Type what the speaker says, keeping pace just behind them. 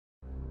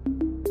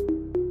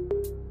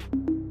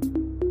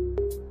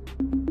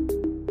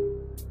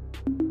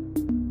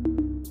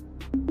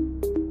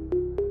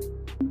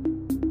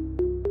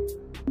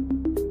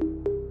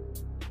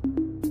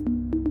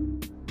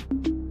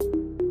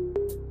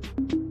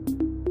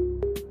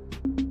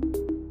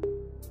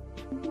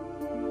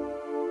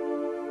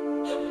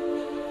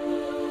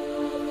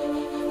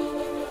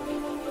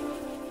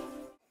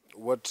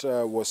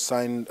was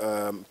signed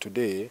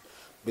today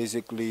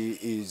basically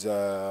is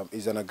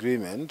an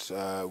agreement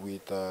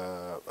with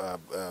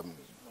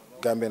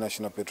Gambia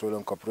National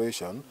Petroleum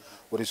Corporation,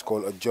 what is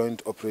called a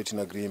joint operating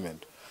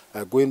agreement.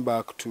 Going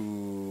back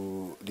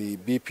to the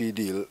BP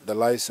deal, the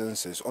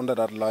licenses, under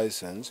that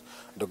license,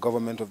 the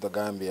government of the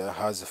Gambia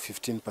has a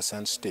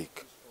 15%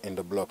 stake in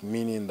the block,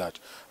 meaning that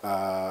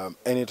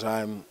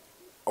anytime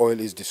oil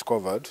is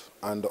discovered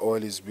and the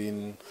oil is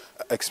being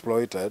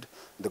exploited,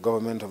 the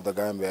government of the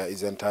Gambia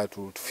is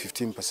entitled to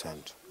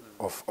 15%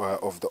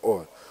 of the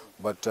oil.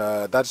 But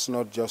that's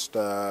not just,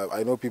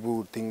 I know people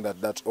would think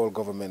that that's all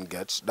government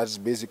gets. That's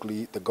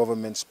basically the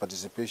government's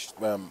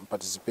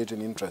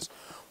participating interest.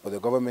 But the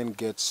government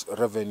gets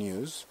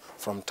revenues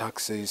from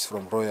taxes,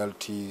 from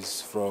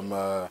royalties, from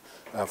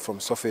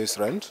surface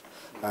rent.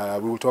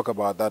 We will talk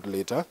about that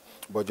later.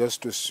 But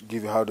just to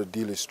give you how the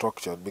deal is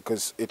structured,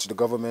 because it's the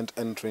government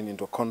entering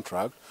into a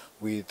contract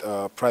with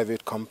a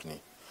private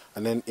company.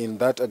 And then in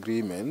that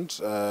agreement,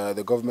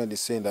 the government is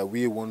saying that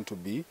we want to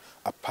be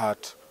a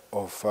part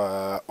of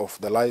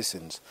the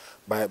license.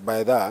 By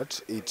that,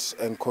 it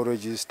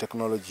encourages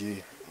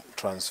technology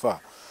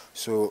transfer.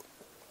 So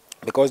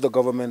because the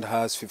government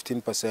has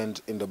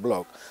 15% in the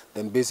block,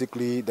 then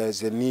basically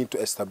there's a need to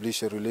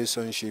establish a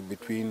relationship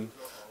between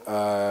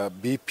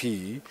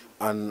BP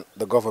and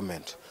the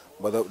government.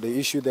 But the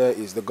issue there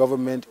is the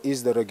government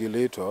is the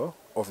regulator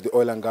of the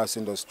oil and gas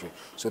industry.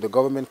 So the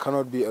government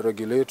cannot be a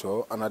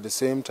regulator and at the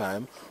same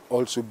time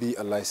also be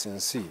a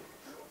licensee.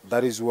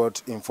 That is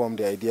what informed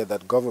the idea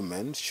that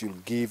government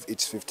should give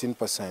its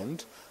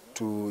 15%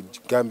 to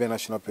Gambia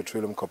National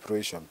Petroleum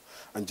Corporation.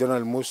 And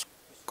generally most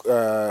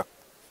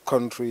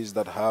countries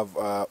that have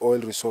oil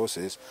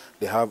resources,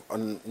 they have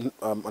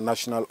a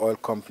national oil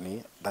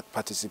company that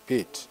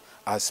participates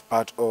as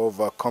part of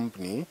a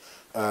company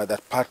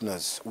that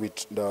partners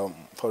with the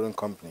foreign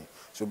company.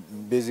 So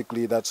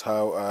basically that's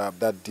how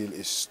that deal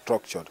is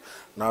structured.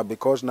 Now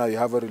because now you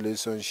have a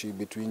relationship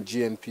between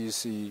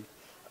GNPC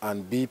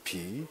and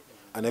BP,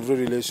 and every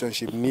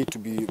relationship needs to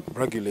be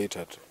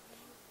regulated,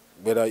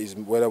 whether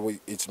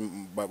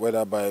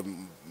by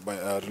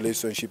a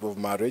relationship of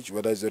marriage,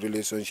 whether it's a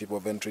relationship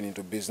of entering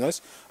into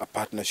business, a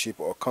partnership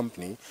or a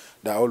company.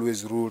 There are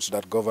always rules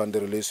that govern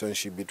the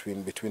relationship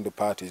between the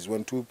parties.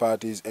 When two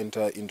parties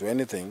enter into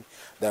anything,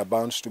 there are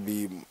bound to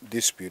be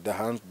dispute.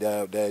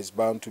 There is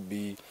bound to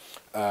be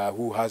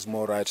who has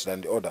more rights than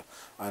the other,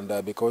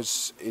 and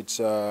because it's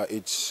a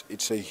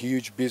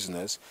huge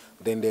business,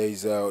 then there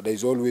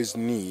is always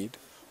need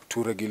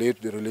to regulate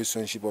the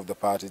relationship of the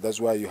parties. That's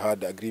why you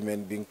had the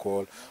agreement being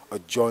called a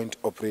joint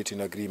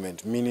operating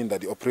agreement, meaning that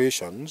the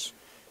operations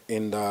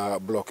in the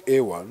Block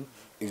A1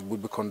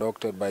 would be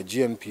conducted by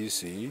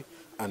GNPC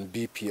and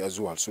BP as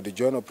well. So the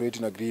joint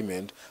operating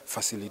agreement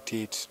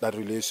facilitates that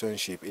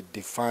relationship. It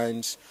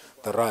defines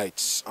the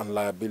rights and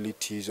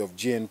liabilities of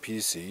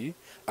GNPC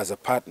as a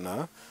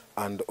partner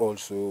and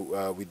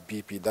also with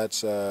BP. That's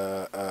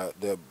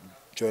the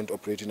joint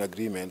operating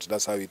agreement.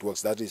 That's how it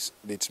works. That is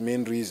its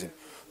main reason,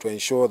 to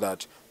ensure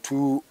that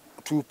two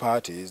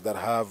parties that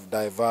have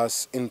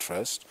diverse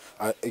interests,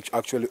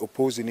 actually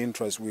opposing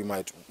interests, we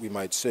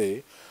might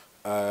say,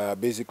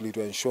 basically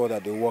to ensure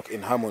that they work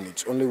in harmony.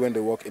 It's only when they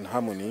work in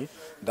harmony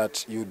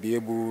that you'll be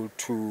able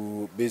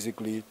to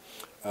basically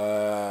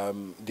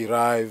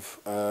derive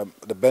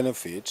the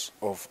benefits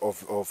of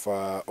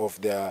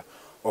their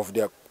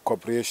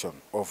cooperation,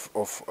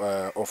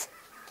 of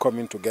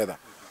coming together.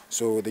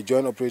 So the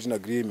joint operating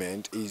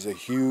agreement is a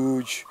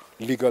huge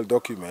legal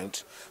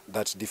document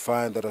that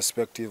defines the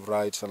respective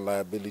rights and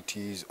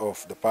liabilities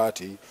of the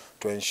party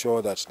to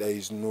ensure that there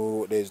is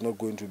not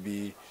going to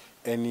be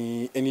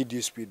any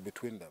dispute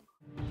between them.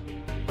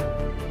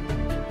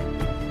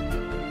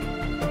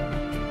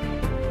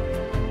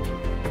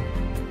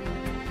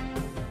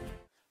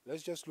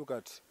 Let's just look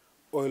at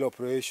oil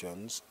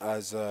operations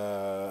as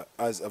a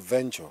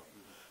venture.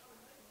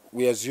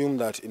 We assume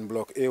that in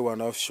Block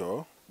A1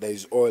 offshore there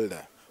is oil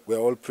there. We're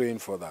all praying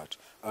for that.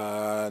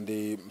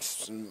 The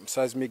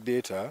seismic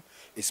data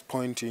is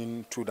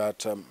pointing to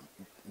that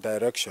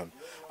direction.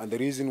 And the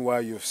reason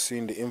why you've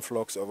seen the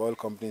influx of oil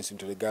companies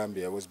into the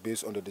Gambia was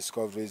based on the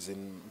discoveries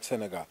in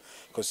Senegal,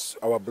 because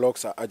our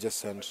blocks are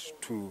adjacent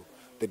to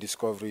the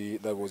discovery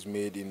that was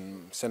made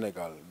in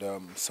Senegal,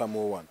 the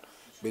Samo one.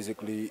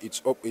 Basically,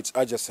 it's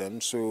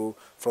adjacent, so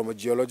from a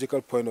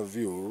geological point of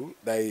view,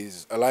 there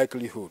is a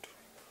likelihood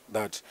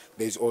that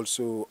there is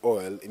also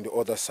oil in the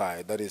other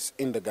side, that is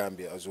in the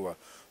Gambia as well.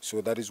 So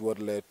that is what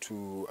led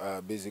to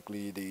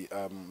basically the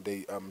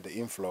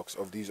influx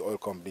of these oil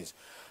companies.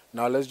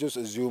 Now let's just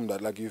assume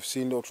that, like you've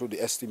seen also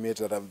the estimates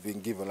that have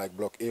been given, like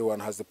Block A1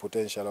 has the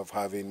potential of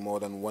having more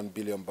than 1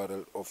 billion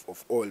barrels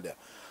of oil there.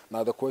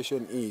 Now the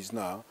question is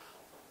now,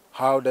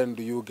 how then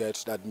do you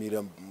get that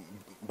million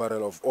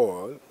barrel of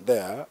oil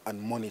there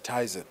and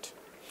monetize it?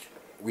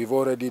 We've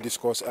already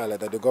discussed earlier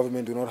that the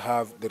government do not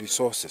have the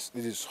resources.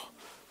 This is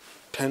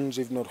tens,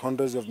 if not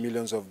hundreds of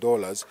millions of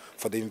dollars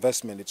for the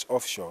investment. It's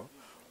offshore.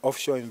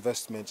 Offshore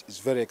investment is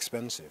very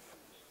expensive.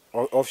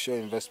 Offshore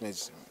investment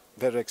is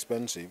very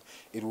expensive,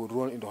 it would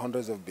run into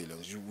hundreds of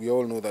billions. We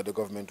all know that the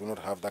government do not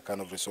have that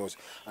kind of resource.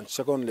 And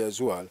secondly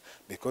as well,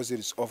 because it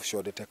is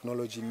offshore, the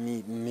technology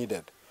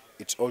needed,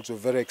 it's also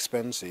very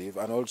expensive,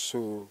 and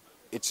also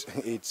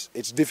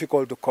it's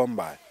difficult to come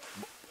by.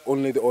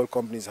 Only the oil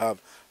companies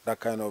have that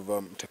kind of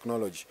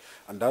technology,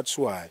 and that's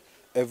why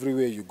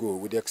everywhere you go,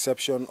 with the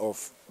exception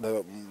of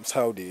the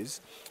Saudis,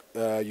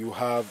 you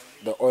have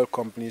the oil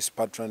companies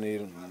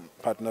partnering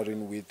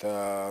with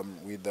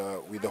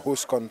the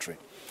host country.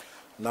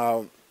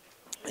 Now,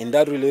 in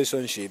that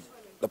relationship,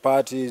 the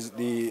parties,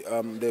 the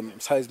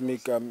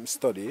seismic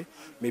study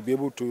may be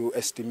able to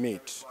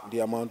estimate the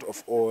amount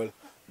of oil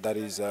that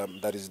is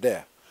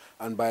there.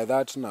 And by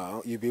that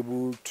now, you'll be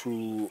able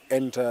to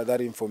enter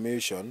that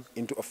information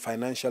into a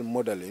financial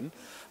modeling,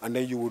 and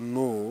then you will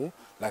know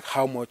like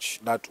how much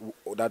that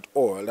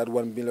oil, that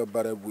 1 million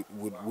barrel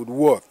would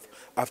worth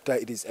after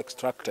it is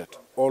extracted.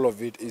 All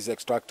of it is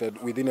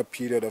extracted within a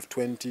period of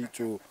 20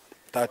 to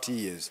 30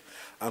 years.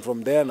 And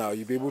from there now,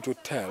 you'll be able to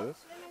tell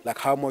like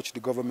how much the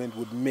government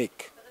would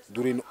make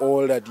during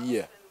all that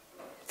year,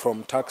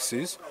 from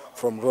taxes,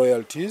 from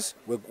royalties.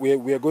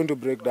 We are going to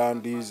break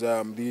down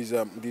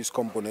these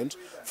components,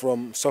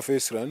 from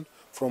surface rent,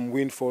 from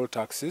windfall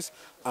taxes,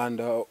 and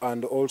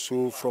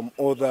also from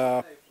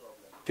other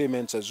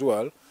payments as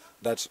well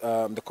that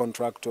the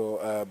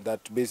contractor,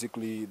 that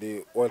basically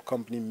the oil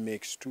company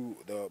makes to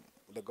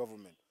the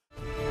government.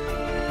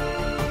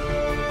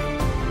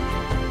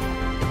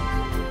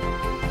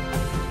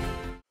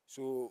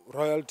 So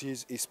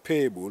royalties is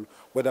payable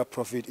whether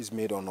profit is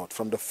made or not.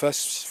 From the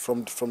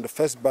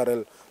first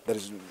barrel that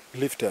is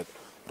lifted,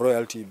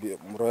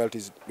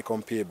 royalties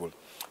become payable.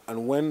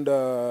 And when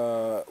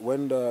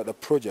the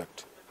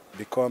project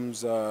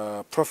becomes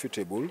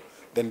profitable,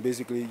 then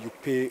basically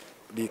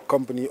the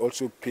company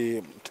also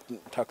pay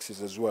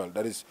taxes as well.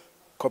 That is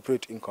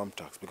corporate income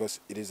tax, because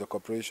it is a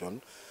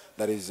corporation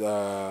that is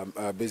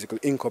basically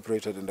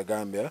incorporated in the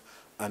Gambia,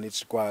 and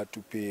it's required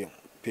to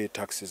pay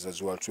taxes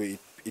as well. So it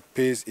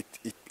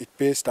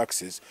pays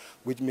taxes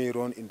which may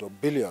run into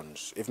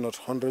billions, if not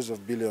hundreds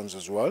of billions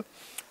as well.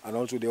 And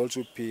also they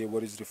also pay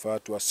what is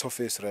referred to as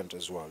surface rent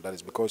as well. That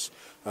is because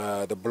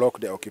the block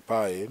they're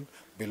occupying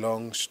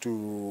belongs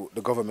to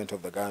the government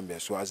of the Gambia.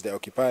 So as they're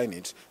occupying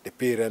it, they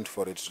pay rent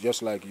for it.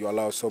 Just like you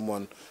allow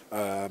someone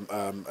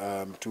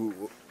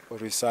to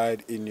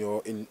reside in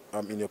your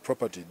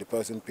property, the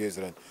person pays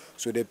rent.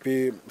 So they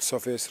pay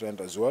surface rent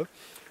as well.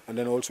 And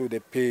then also they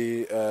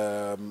pay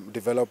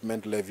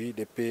development levy,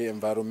 they pay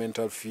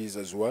environmental fees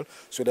as well.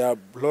 So there are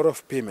a lot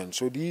of payments.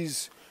 So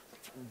these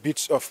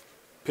bits of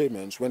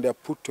payments, when they are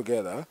put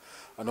together,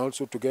 and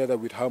also together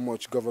with how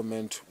much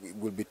government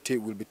will be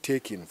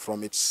taking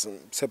from its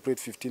separate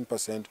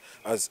 15%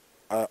 as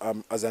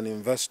an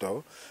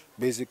investor,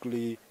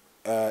 basically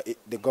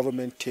the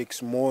government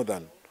takes more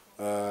than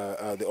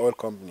the oil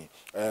company.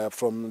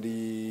 From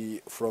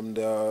the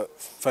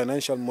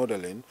financial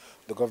modeling,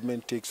 the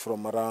government takes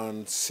from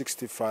around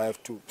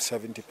 65 to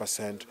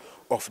 70%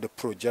 of the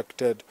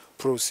projected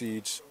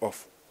proceeds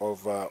of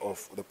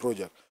the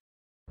project.